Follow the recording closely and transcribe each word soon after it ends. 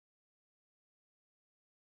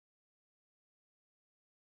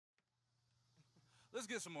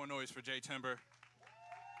Let's get some more noise for Jay Timber.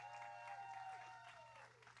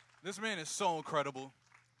 This man is so incredible.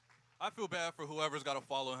 I feel bad for whoever's got to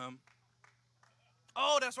follow him.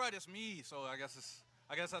 Oh, that's right, it's me. So I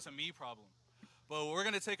guess that's a me problem. But we're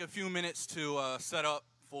gonna take a few minutes to set up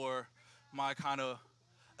for my kind of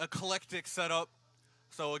eclectic setup.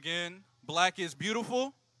 So again, black is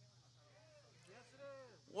beautiful.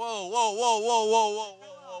 Whoa, whoa, whoa, whoa, whoa, whoa,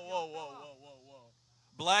 whoa, whoa, whoa, whoa, whoa, whoa.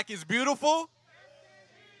 Black is beautiful.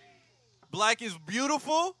 Black is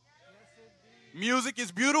beautiful. Music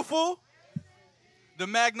is beautiful. The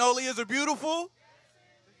Magnolias are beautiful.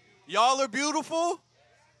 Y'all are beautiful.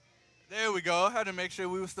 There we go. I had to make sure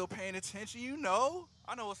we were still paying attention. You know,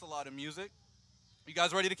 I know it's a lot of music. You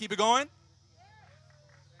guys ready to keep it going?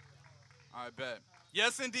 I bet.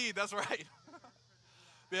 Yes, indeed. That's right.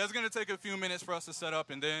 Yeah, it's going to take a few minutes for us to set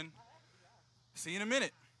up, and then see you in a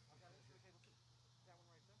minute.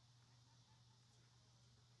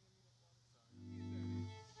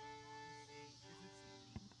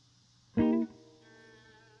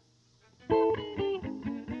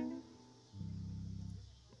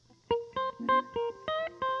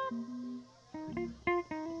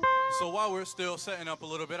 So while we're still setting up a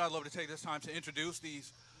little bit, I'd love to take this time to introduce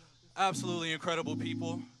these absolutely incredible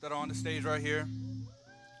people that are on the stage right here.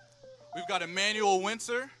 We've got Emmanuel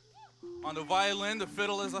Windsor on the violin, the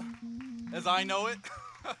fiddle as I know it.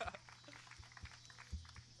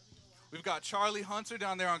 We've got Charlie Hunter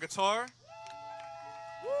down there on guitar.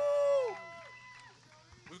 Woo!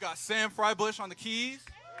 We've got Sam Frybush on the keys.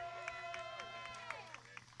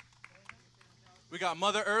 We got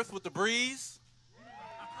Mother Earth with the breeze.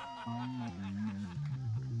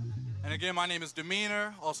 And again, my name is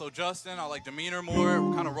Demeanor, also Justin. I like Demeanor more.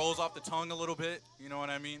 It kind of rolls off the tongue a little bit, you know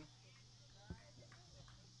what I mean?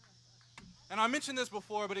 And I mentioned this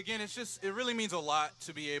before, but again, it really means a lot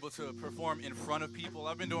to be able to perform in front of people.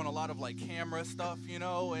 I've been doing a lot of like camera stuff, you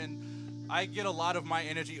know, and I get a lot of my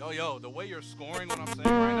energy. Oh, yo, the way you're scoring what I'm saying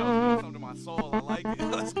right now is doing something to my soul. I like it.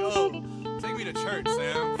 Let's go. Take me to church,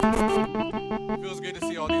 Sam. It feels good to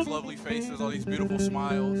see all these lovely faces, all these beautiful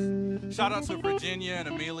smiles. Shout out to Virginia and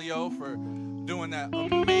Emilio for doing that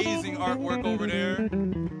amazing artwork over there.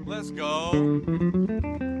 Let's go.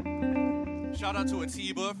 Shout out to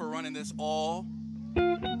Atiba for running this all. Get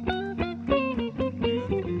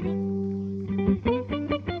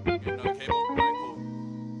another cable.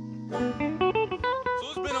 All right, cool. So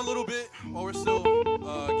it's been a little bit while we're still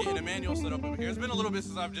getting Emmanuel set up over here. It's been a little bit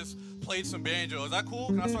since I've just played some banjo. Is that cool?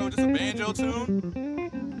 Can I start with just a banjo tune?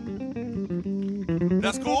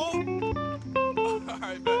 That's cool? All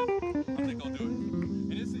right, bet. I think I'll do it.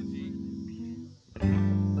 And it's in G.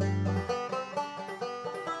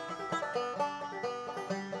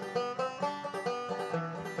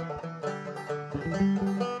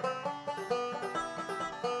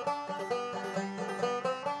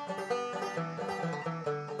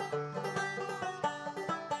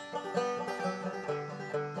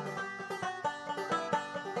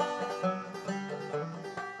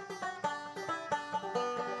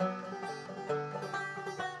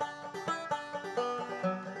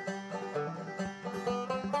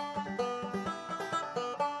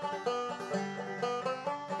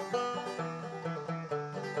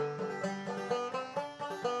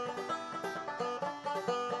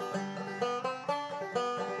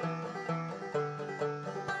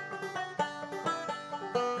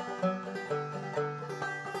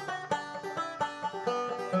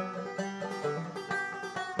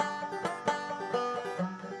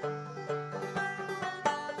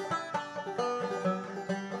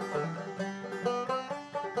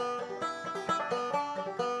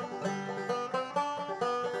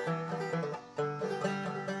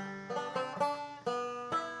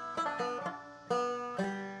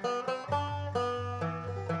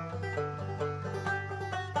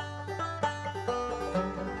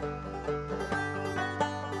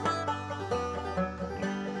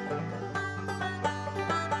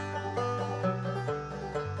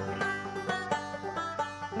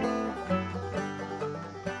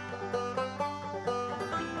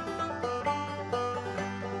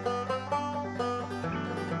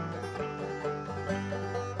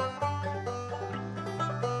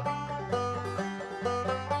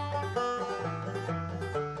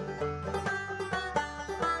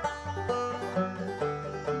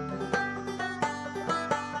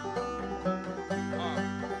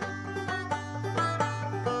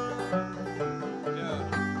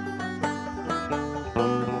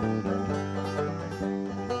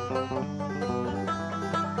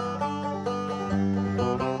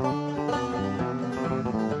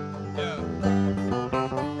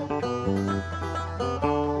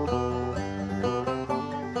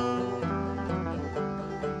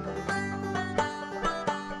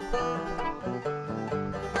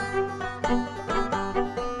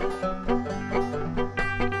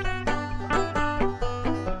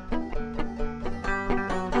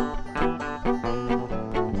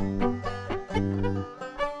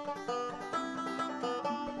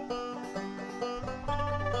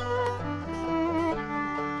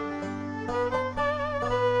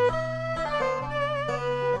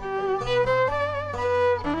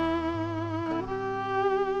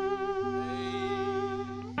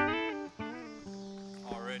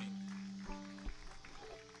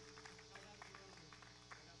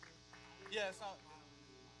 Yeah, it's not.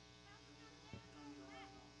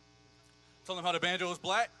 Tell them how the banjo is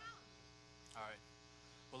black. All right.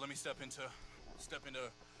 Well, let me step into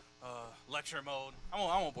lecture mode. I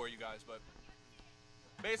won't bore you guys, but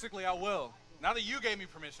basically I will. Now that you gave me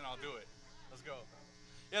permission, I'll do it. Let's go.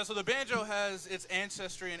 Yeah, so the banjo has its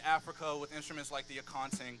ancestry in Africa with instruments like the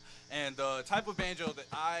akonting, and the type of banjo that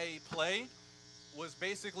I play was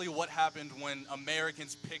basically what happened when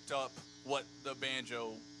Americans picked up what the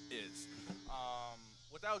banjo is.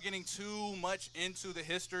 Without getting too much into the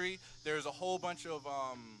history, there's a whole bunch of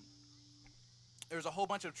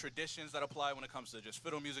traditions that apply when it comes to just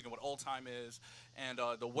fiddle music and what old time is. And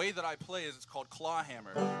the way that I play is it's called claw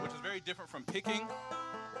hammer, which is very different from picking.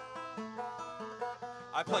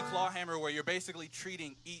 I play claw hammer where you're basically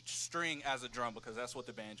treating each string as a drum because that's what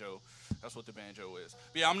the banjo is.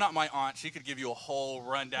 But yeah, I'm not my aunt. She could give you a whole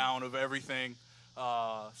rundown of everything.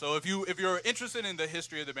 So if you're interested in the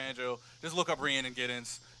history of the banjo, just look up Rhiannon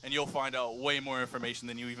Giddens and you'll find out way more information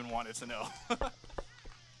than you even wanted to know.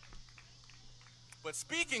 But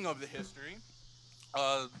speaking of the history,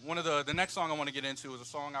 one of the next song I want to get into is a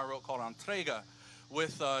song I wrote called Entrega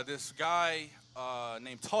with this guy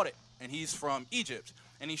named Tauret, and he's from Egypt.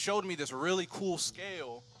 And he showed me this really cool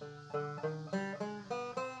scale.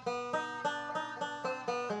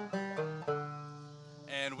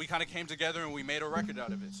 And we kind of came together and we made a record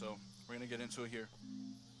out of it. So we're going to get into it here.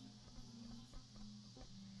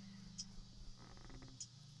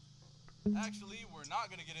 Actually, we're not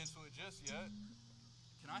going to get into it just yet.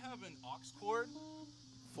 Can I have an aux cord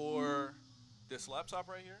for this laptop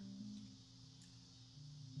right here?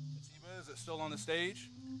 Atiba, is it still on the stage?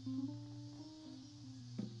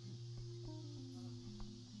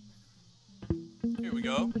 Here we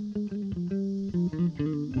go.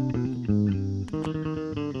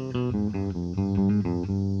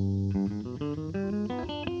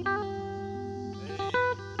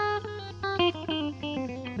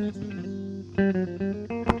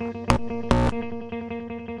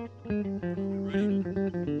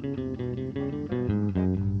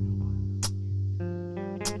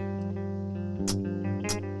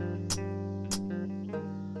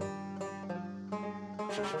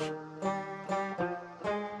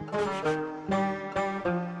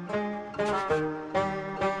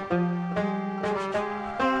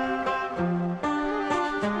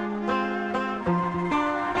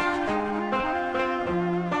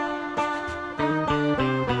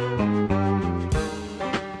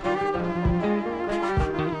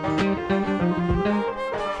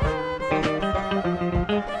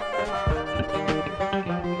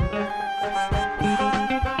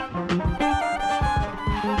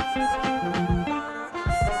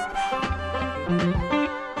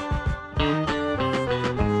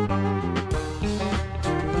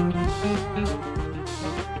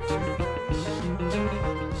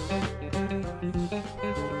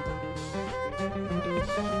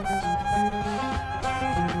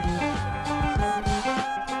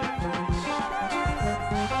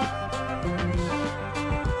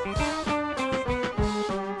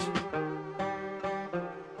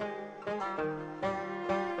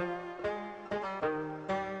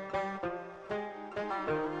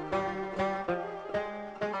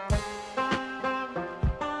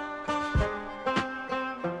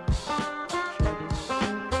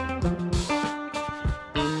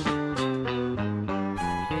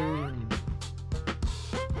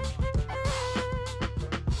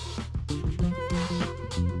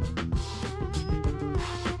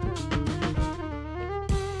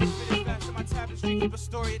 Keep a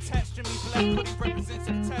story attached to me. Black hoodie represents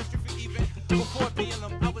a catastrophe event. Before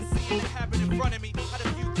BLM, I was seeing it happen in front of me. Had a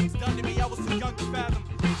few things done to me, I was too young to fathom.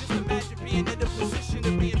 Just imagine being in the position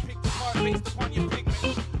of being picked apart based upon your pigment.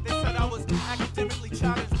 They said I was academically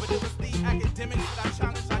challenged, but it was the academics that I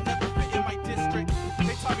challenged. I never fit in my district.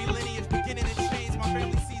 They taught me lineage beginning to change. My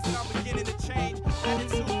family sees that I'm beginning to change.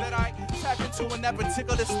 Attitude that I tapped into in that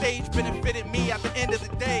particular stage benefited me at the end of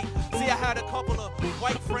the day. See, I had a couple of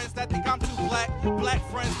white friends that think I'm too black. Black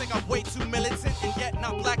friends think I'm way too militant and yet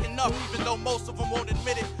not black enough, even though most of them won't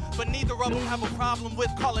admit it. But neither of them have a problem with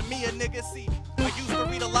calling me a nigga. See, I used to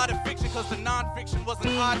read a lot of fiction because the non-fiction was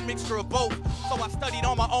an odd mixture of both. So I studied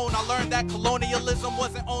on my own. I learned that colonialism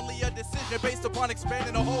wasn't only a decision based upon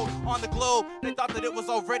expanding a hold on the globe. They thought that it was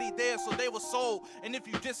already there, so they were sold. And if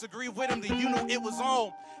you disagree with them, then you knew it was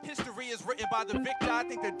on. History is written by the victor. I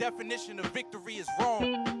think their definition of victory is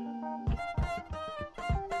wrong.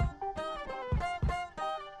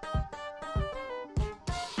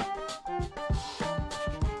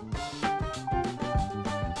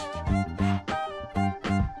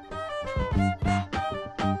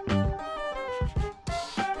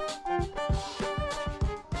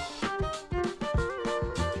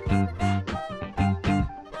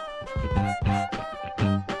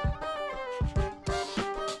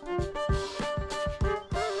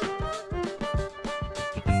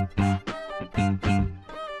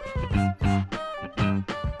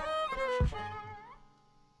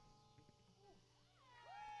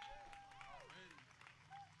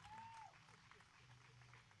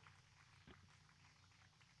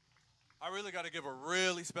 I really got to give a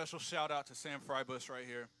really special shout out to Sam Frybush right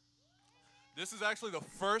here. This is actually the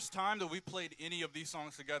first time that we played any of these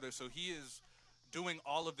songs together, so he is doing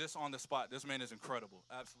all of this on the spot. This man is incredible,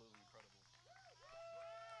 absolutely incredible.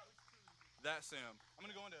 That's Sam. I'm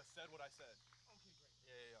going to go into Said What I Said. Okay,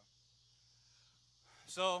 great. Yeah.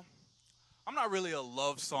 So, I'm not really a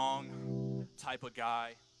love song type of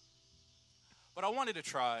guy, but I wanted to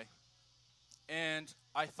try. And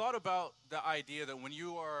I thought about the idea that when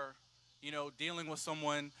you are, dealing with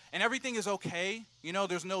someone and everything is okay,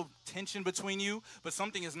 there's no tension between you, but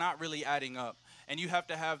something is not really adding up. And you have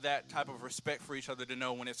to have that type of respect for each other to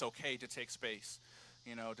know when it's okay to take space,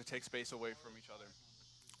 to take space away from each other.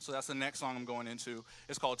 So that's the next song I'm going into.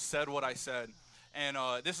 It's called Said What I Said. And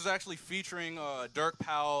this is actually featuring Dirk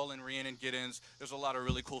Powell and Rhiannon Giddens. There's a lot of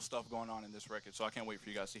really cool stuff going on in this record, so I can't wait for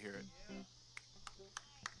you guys to hear it.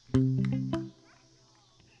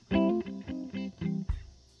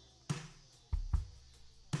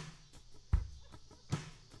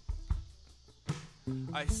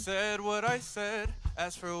 I said what I said,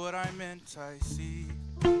 as for what I meant, I see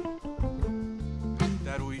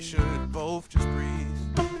that we should both just breathe.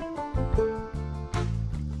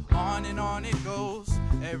 On and on it goes,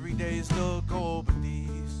 every day's the goal, but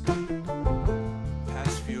these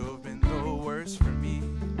past few have been the worst for me.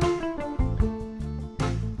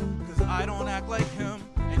 Cause I don't act like him,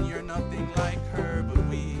 and you're nothing like her, but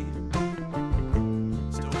we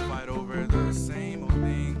still fight over the same old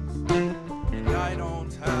things. And I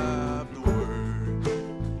don't have the words,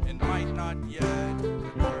 and might not yet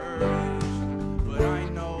the courage, but I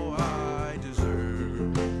know I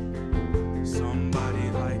deserve somebody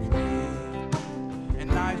like me.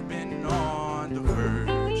 And I've been on the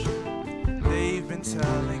verge, they've been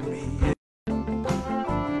telling me it.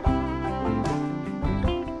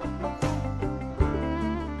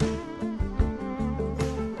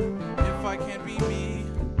 If I can't be me,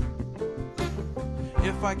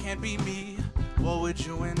 if I can't be me, what would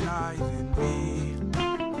you and I then be?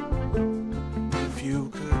 If you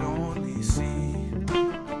could only see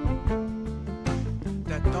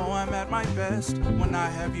that though I'm at my best when I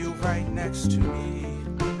have you right next to me,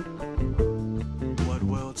 what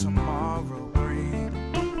will tomorrow bring?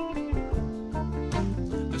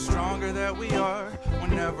 The stronger that we are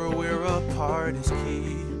whenever we're apart is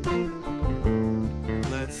key.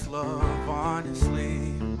 Let's love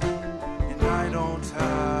honestly, and I don't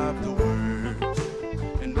have the words,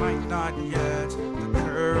 and might not yet the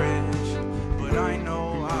courage, but I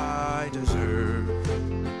know I deserve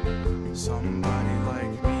somebody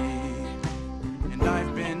like me. And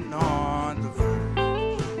I've been on the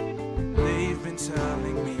verge, they've been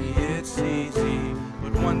telling me it's easy,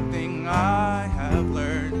 but one thing I have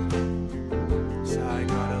learned is I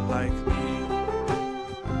gotta like me.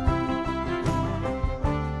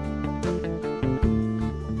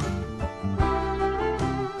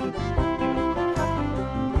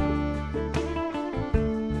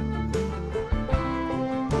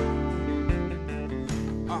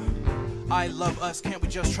 I love us, can't we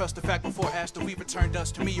just trust the fact before Ash that we returned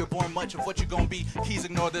us? To me, you're born much of what you're gonna be. Keys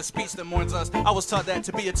ignore the speech that mourns us. I was taught that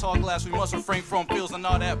to be a tall glass, we must refrain from feels and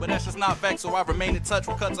all that, but that's just not fact, so I remain in touch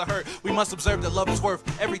with cuts I hurt. We must observe that love is worth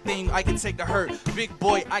everything. I can take the hurt, big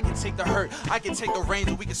boy, I can take the hurt. I can take the reins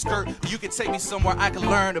that we can skirt. You can take me somewhere I can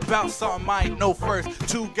learn about something I know first.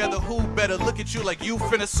 Together, who better look at you like you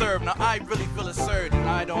finna serve? Now I really feel absurd, and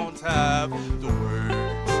I don't have the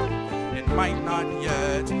words, and might not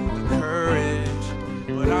yet the courage,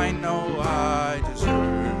 but I know I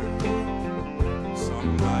deserve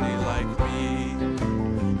somebody like me.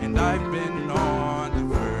 And I've been on the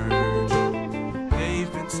verge,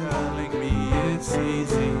 they've been telling me it's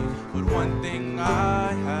easy, but one thing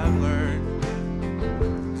I have learned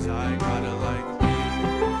is I gotta like me.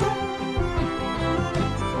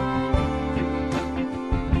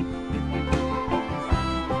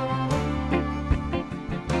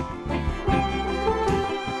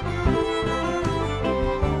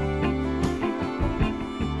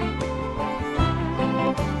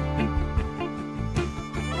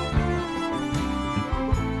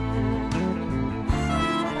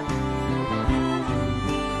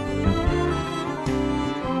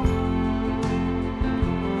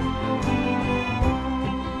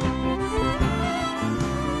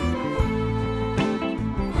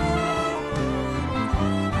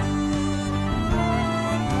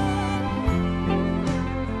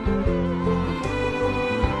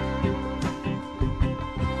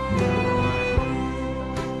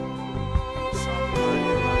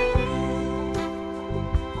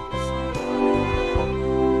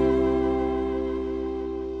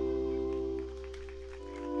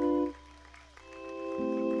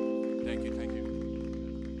 Thank you, thank you.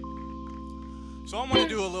 So I'm gonna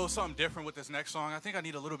do a little something different with this next song. I think I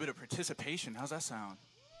need a little bit of participation. How's that sound?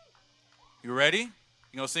 You ready?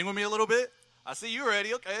 You gonna sing with me a little bit? I see you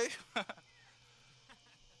ready, okay.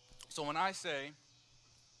 So when I say,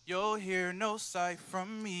 you'll hear no sight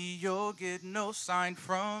from me, you'll get no sign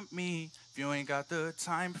from me, if you ain't got the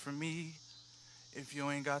time for me, if you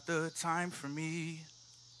ain't got the time for me.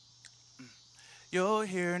 You'll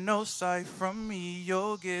hear no sight from me,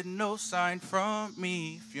 you'll get no sign from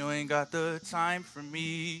me, if you ain't got the time for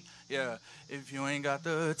me. Yeah, if you ain't got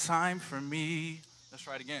the time for me. Let's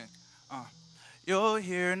try it again. You'll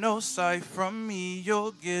hear no sight from me,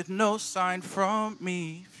 you'll get no sign from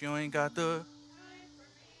me, if you ain't got the...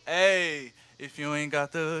 Hey, if you ain't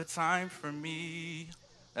got the time for me.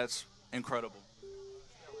 That's incredible.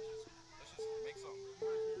 Let's just make some.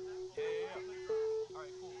 Yeah. All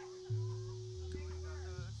right, cool.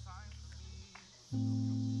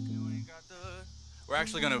 We're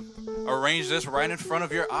actually going to arrange this right in front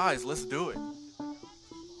of your eyes. Let's do it.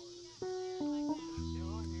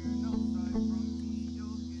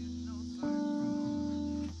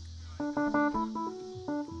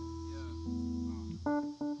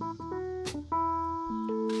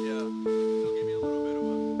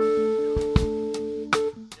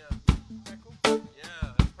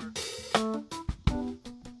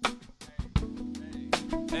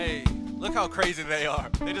 Look how crazy they are.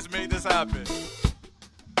 They just made this happen.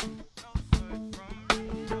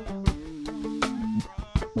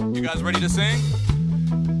 You guys ready to sing?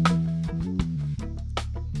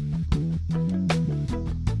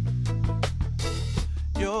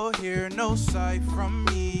 You'll hear no sight from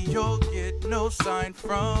me, you'll get no sign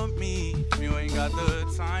from me, if you ain't got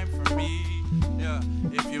the time for me. Yeah,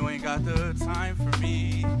 if you ain't got the time for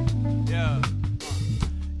me. Yeah.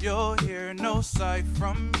 You'll hear no sight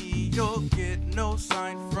from me, you'll get no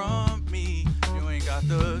sign from me, if you ain't got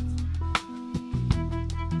the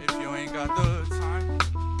time.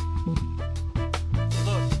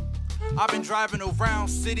 Look, I've been driving around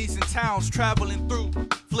cities and towns, traveling through,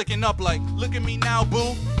 flicking up like, look at me now,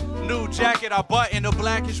 boo. New jacket I bought in a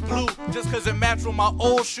blackish blue, just cause it matched with my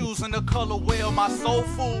old shoes and the colorway of my soul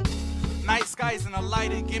food. Night skies and the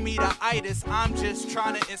light and give me the itis. I'm just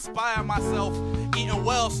trying to inspire myself. Eating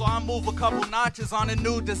well, so I move a couple notches on a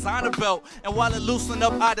new designer belt. And while it loosen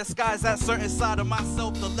up, I disguise that certain side of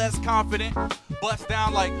myself, the less confident. Bust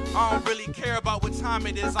down like I don't really care about what time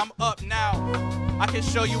it is. I'm up now. I can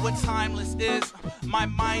show you what timeless is. My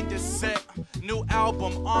mind is set. New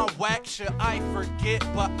album on wax. Should I forget?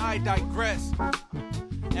 But I digress.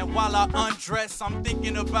 And while I undress, I'm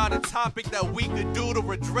thinking about a topic that we could do to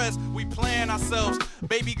redress. We playing ourselves.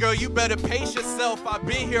 Baby girl, you better pace yourself. I've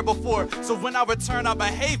been here before, so when I return, I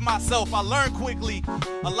behave myself. I learn quickly.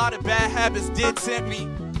 A lot of bad habits did tempt me.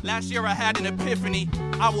 Last year I had an epiphany.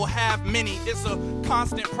 I will have many. It's a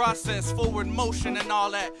constant process, forward motion and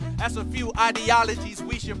all that. That's a few ideologies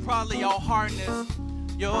we should probably all harness.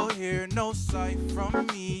 You'll hear no sight from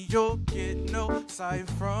me, you'll get no sight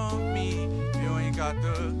from me, if you ain't got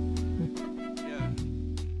the, yeah,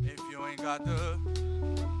 if you ain't got the,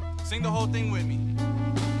 sing the whole thing with me.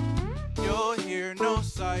 You'll hear no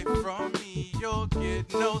sight from me, you'll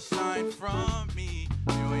get no sign from me,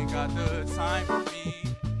 if you ain't got the time for me,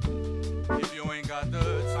 if you ain't got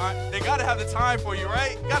the time. They gotta have the time for you,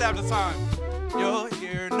 right? Gotta have the time. You'll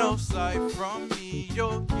hear no sight from me,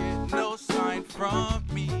 you'll get no sign from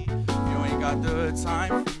me, if you ain't got the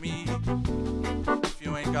time for me, if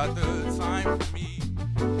you ain't got the time for me.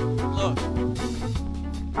 Look,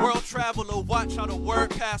 world traveler, watch how the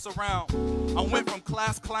word pass around. I went from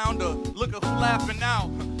class clown to look at laughing out.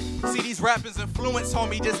 See, these rappers influence,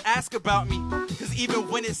 homie, just ask about me. Cause even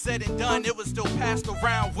when it's said and done, it was still passed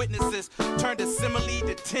around. Witnesses turned to simile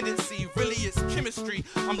to tendency. Really, it's chemistry.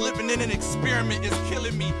 I'm living in an experiment, it's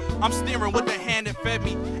killing me. I'm staring with the hand that fed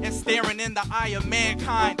me and staring in the eye of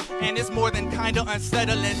mankind. And it's more than kinda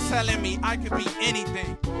unsettling, telling me I could be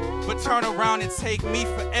anything. But turn around and take me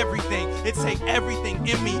for everything. It take everything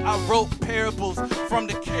in me. I wrote parables from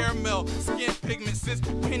the caramel, skin pigment since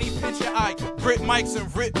penny pincher. I grip mics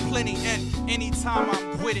and rip plenty, and anytime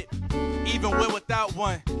I'm with it, even without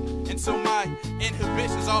one. Until my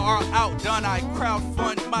inhibitions are outdone, I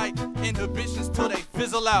crowdfund my inhibitions till they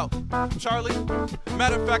fizzle out. Charlie,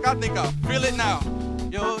 matter of fact, I think I feel it now.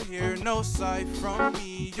 You'll hear no sight from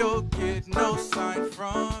me, you'll get no sign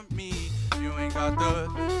from me. If you ain't got the,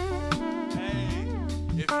 hey,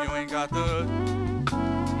 if you ain't got the,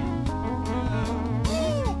 yeah.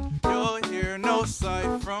 You'll hear no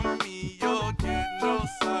sight from me, you'll get no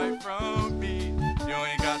sight from me. If you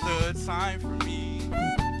ain't got the time for me,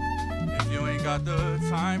 if you ain't ain't got the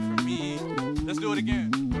time for me. Let's do it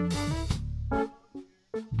again.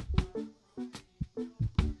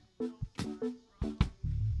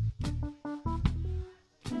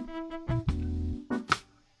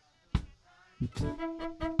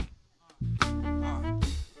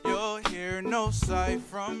 You'll hear no sight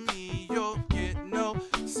from me. You'll get no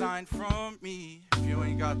sign from me. If you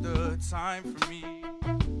ain't got the time for me.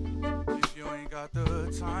 If you ain't got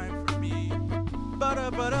the time for me.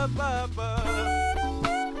 Ba-da-ba-da-ba-ba.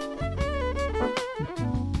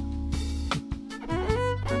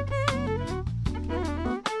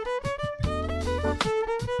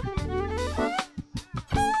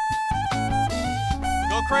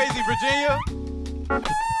 Go crazy, Virginia.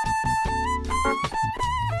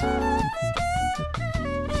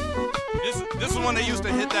 This is when they used to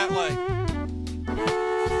hit that like. And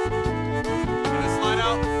it slide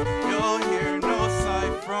out. You'll hear no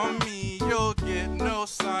sight from me. You'll get no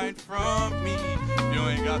sign from me. If you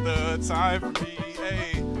ain't got the time for me,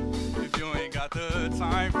 hey. If you ain't got the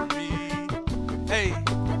time for me, hey,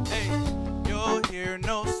 hey. You'll hear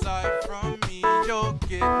no sight from me. You'll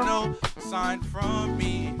get no sign from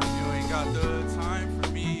me. If you ain't got the time for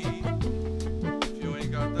me. If you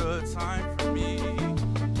ain't got the time for me.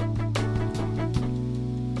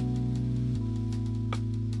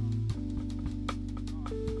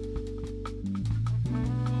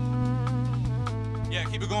 Yeah,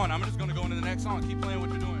 keep it going. I'm just gonna go into the next song. Keep playing what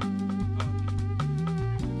you're doing.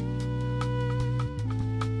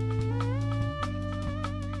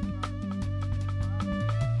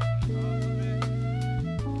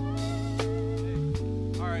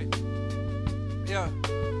 All right. Yeah.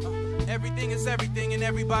 Everything is everything, and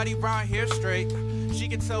everybody around here straight. She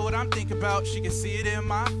can tell what I'm thinking about. She can see it in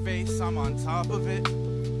my face. I'm on top of it.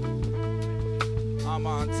 I'm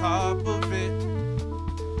on top of it.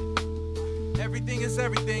 Everything is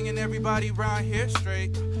everything, and everybody around here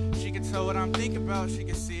straight. She can tell what I'm thinking about. She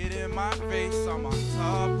can see it in my face. I'm on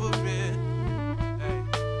top of it. Hey,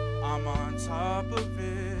 I'm on top of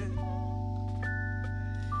it.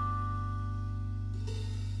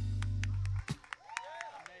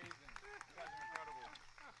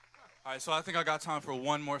 All right, so I think I got time for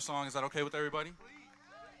one more song. Is that okay with everybody?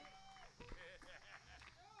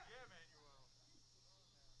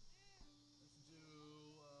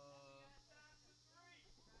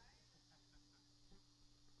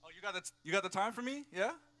 You got the time for me?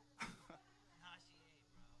 Yeah?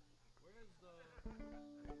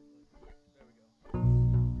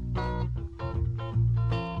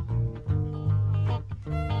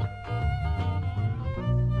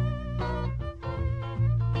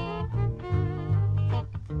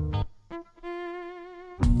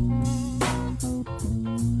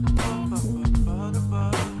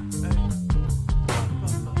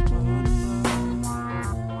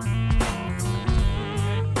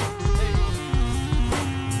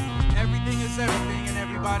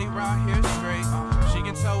 Around here straight. She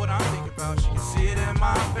can tell what I'm thinking about. She can see it in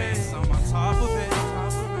my face. I'm on top of it.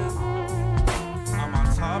 I'm on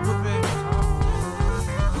top of it.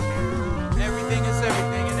 Everything is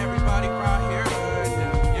everything, and everybody around here good.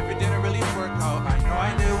 If it didn't really work out, I know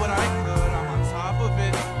I did what I could. I'm on top of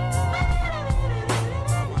it.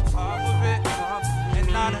 I'm on top of it.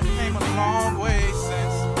 And I done came a long way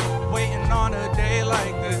since waiting on a day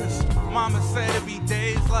like this. Mama said it'd be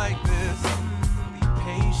days like this.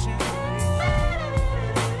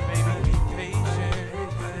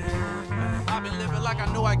 I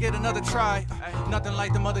know I get another try. Nothing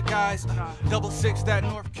like them other guys. Double six, that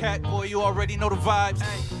North Cat, boy, you already know the vibes.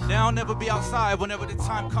 They don't never be outside whenever the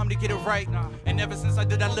time come to get it right. And ever since I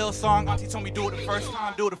did that little song, Auntie told me do it the first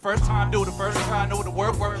time, do it the first time, do it the first try. Know what the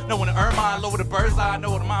word, know when to earn mine, lower the bird's eye,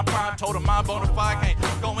 know what the mind prime, told her my bona fide,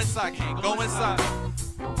 can't go inside, can't go inside.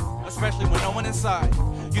 Especially when no one inside.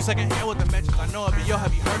 You second hand with the mentions, I know it, but yo,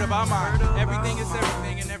 have you heard about mine? Everything is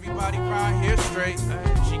everything, and everybody around here straight.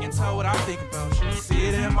 She can tell what I'm thinking about. She can see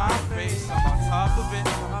it in my face. I'm on top of it.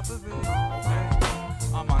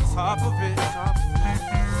 I'm on top of it.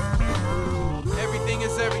 Everything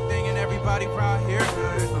is everything, and everybody around here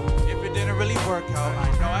good. If it didn't really work out, I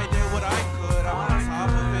know I did what I could. I'm on top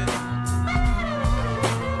of it.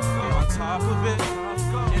 I'm on top of it.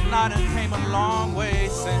 And I done came a long way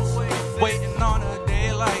since waiting on a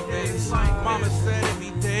day like this. Mama said it'd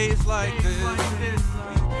be days like this. Be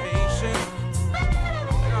patient,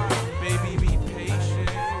 baby, be patient.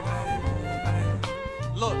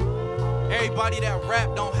 Look, everybody that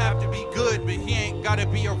rap don't have to be good, but he ain't gotta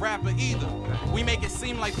be a rapper either. We make it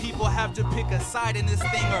seem like people have to pick a side in this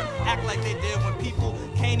thing, or act like they did when people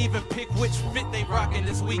can't even pick which fit they rockin'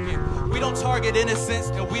 this weekend. We don't target innocence,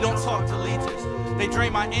 and we don't talk to leaders. They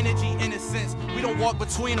drain my energy, innocence. We don't walk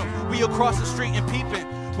between them. We across the street and peeping.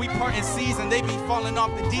 We parting seas and they be falling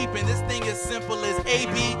off the deep end. This thing is simple as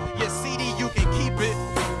AB. Your CD, you can keep it.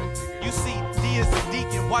 You see, D is the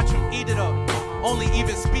deacon. Watch him eat it up. Only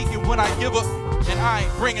even speaking when I give up. And I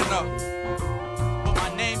ain't bringing up. But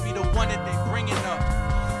my name be the one that they bringing up.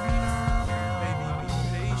 Baby, be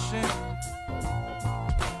patient.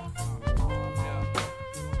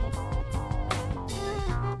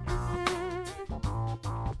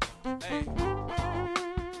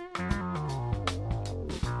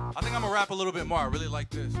 I think I'm gonna rap a little bit more. I really like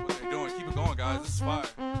this. What they're doing. Keep it going, guys. This is fire.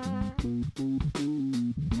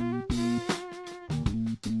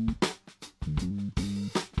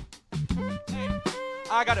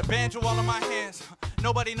 I got a banjo all in my hands.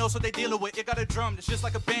 Nobody knows what they dealing with. It got a drum that's just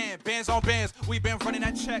like a band. Bands on bands. We been running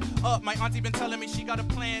that check up. My auntie been telling me she got a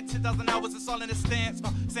plan. 10,000 hours, it's all in the stance.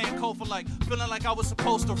 Saying code for like, feeling like I was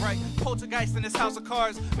supposed to write. Poltergeist in this house of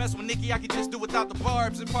cards. Mess with Nikki, I could just do without the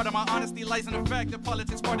barbs. And part of my honesty lies in the fact that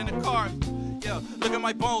politics part in the cards. Yeah, look at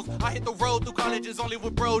my bones. I hit the road through colleges only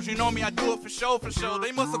with bros. You know me, I do it for show, for show.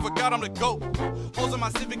 They must have forgot I'm the GOAT. Holes in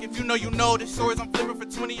my Civic, if you know, you know. The stories I'm flipping for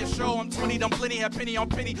 20 a show. I'm 20, done plenty, have penny on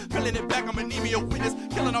penny. Filling it back, I'm anemia witness.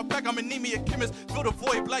 Killing off back, I'm anemia chemist. Fill the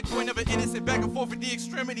void, black boy never innocent. Back and forth with the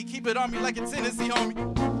extremity. Keep it on me like a Tennessee, homie.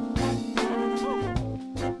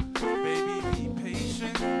 Baby, be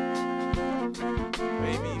patient.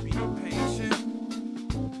 Baby, be patient.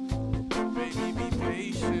 Baby, be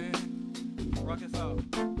patient. Rock us out.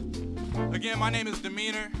 Again, my name is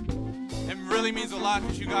Demeanor. It really means a lot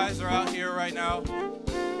that you guys are out here right now.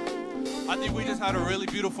 I think we just had a really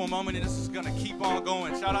beautiful moment, and this is gonna keep on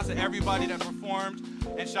going. Shout out to everybody that performed,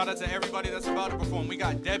 and shout out to everybody that's about to perform. We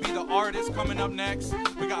got Debbie, the artist, coming up next.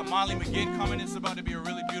 We got Molly McGinn coming. It's about to be a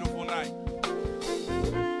really beautiful night.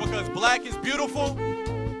 Because black is beautiful.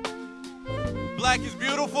 Black is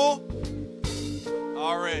beautiful.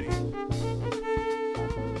 Already.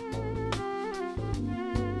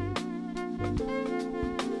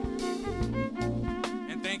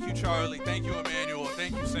 Thank you, Charlie. Thank you, Emmanuel.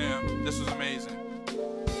 Thank you, Sam. This was amazing.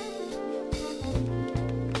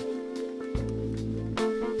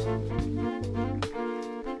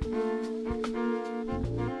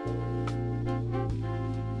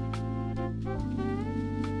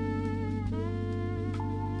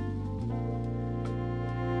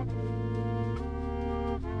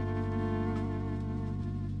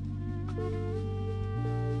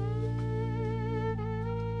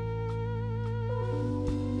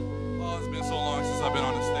 It's been so long since I've been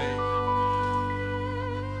on the stage.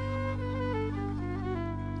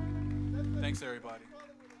 Thanks, everybody.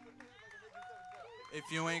 If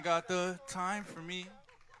you ain't got the time for me,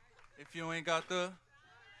 if you ain't got the...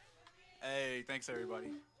 Hey, thanks,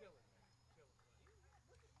 everybody.